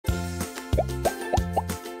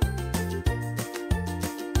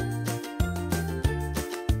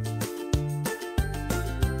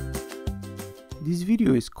This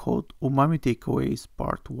video is called Umami Takeaways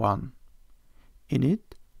Part 1. In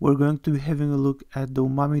it, we're going to be having a look at the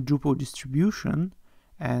Umami Drupal distribution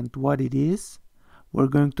and what it is. We're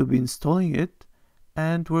going to be installing it,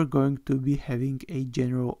 and we're going to be having a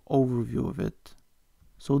general overview of it.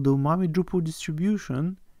 So the Umami Drupal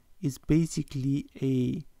distribution is basically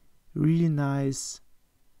a really nice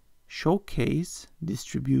showcase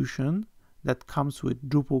distribution that comes with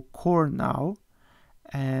Drupal core now,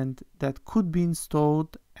 and that could be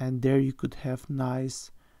installed, and there you could have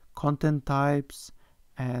nice content types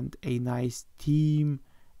and a nice theme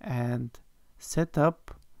and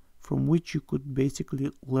setup from which you could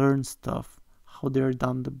basically learn stuff, how they're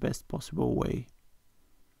done the best possible way.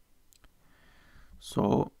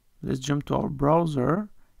 So let's jump to our browser,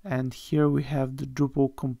 and here we have the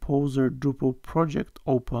Drupal Composer Drupal project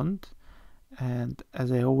opened, and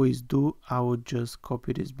as I always do, I would just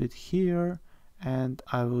copy this bit here and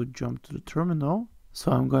I will jump to the terminal.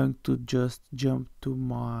 So I'm going to just jump to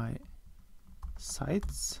my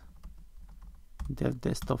sites dev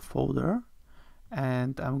desktop folder,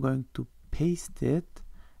 and I'm going to paste it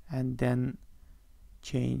and then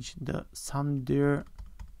change the sum there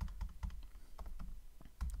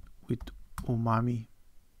with Umami.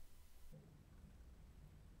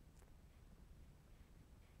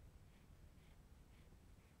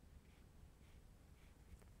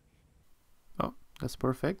 Oh, that's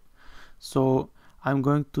perfect. So I'm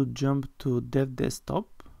going to jump to dev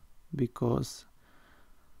desktop because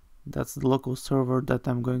that's the local server that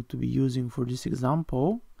I'm going to be using for this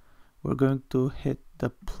example. We're going to hit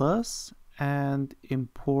the plus and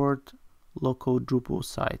import local Drupal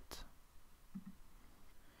site.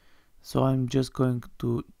 So I'm just going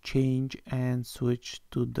to change and switch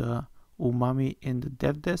to the Umami in the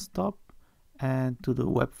dev desktop and to the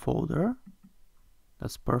web folder.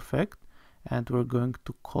 That's perfect. And we're going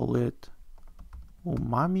to call it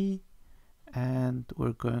Umami, and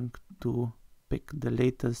we're going to pick the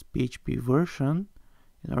latest PHP version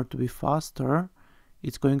in order to be faster.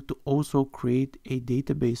 It's going to also create a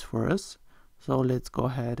database for us. So let's go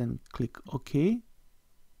ahead and click OK.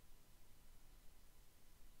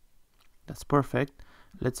 That's perfect.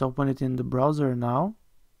 Let's open it in the browser now.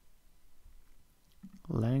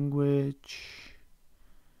 Language.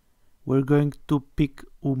 We're going to pick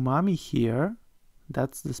Umami here.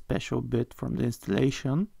 That's the special bit from the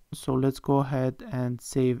installation. So let's go ahead and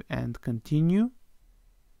save and continue.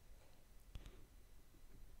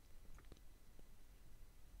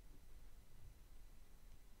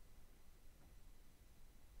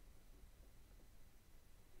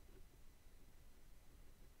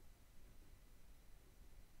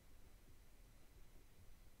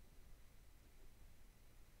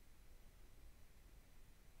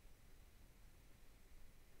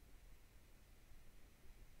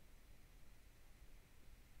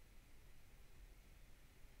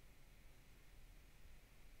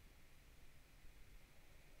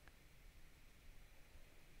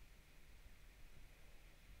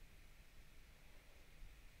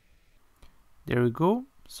 There we go.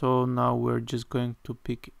 So now we're just going to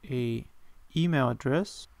pick a email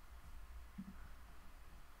address.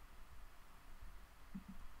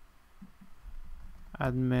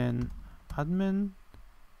 Admin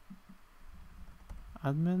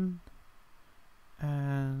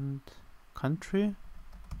and country,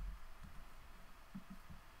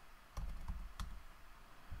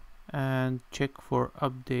 and check for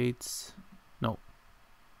updates. No.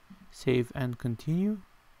 Save and continue.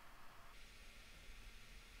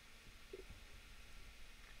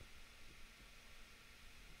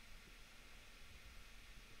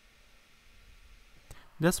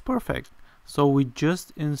 That's perfect. So we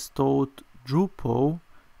just installed Drupal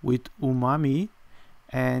with Umami,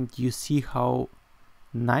 and you see how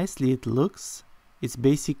nicely it looks. It's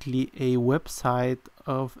basically a website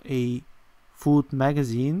of a food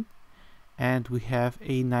magazine, and we have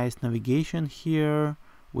a nice navigation here.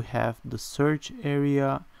 We have the search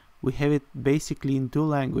area. We have it basically in two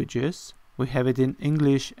languages. We have it in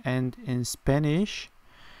English and in Spanish,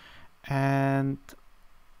 and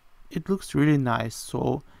it looks really nice.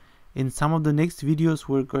 So in some of the next videos,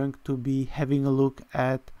 we're going to be having a look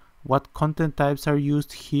at what content types are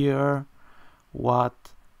used here,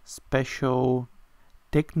 what special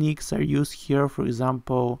techniques are used here. For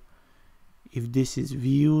example, if this is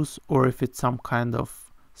views or if it's some kind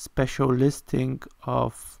of special listing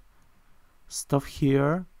of stuff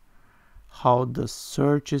here, how the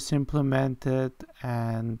search is implemented,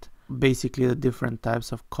 and basically the different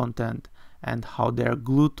types of content and how they're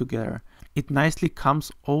glued together. It nicely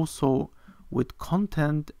comes also with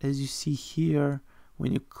content, as you see here.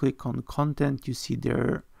 When you click on content, you see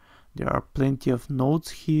there There are plenty of nodes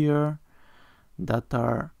here that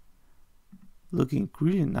are looking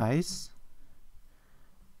really nice.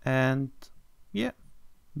 And yeah,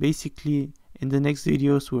 basically in the next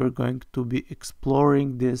videos we're going to be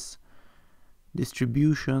exploring this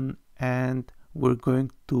distribution, and we're going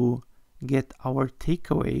to get our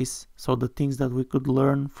takeaways, so the things that we could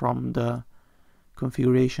learn from the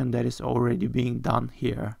configuration that is already being done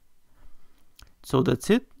here. So that's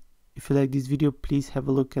it. If you like this video, please have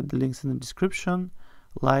a look at the links in the description,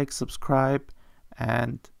 like, subscribe,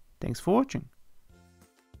 and thanks for watching.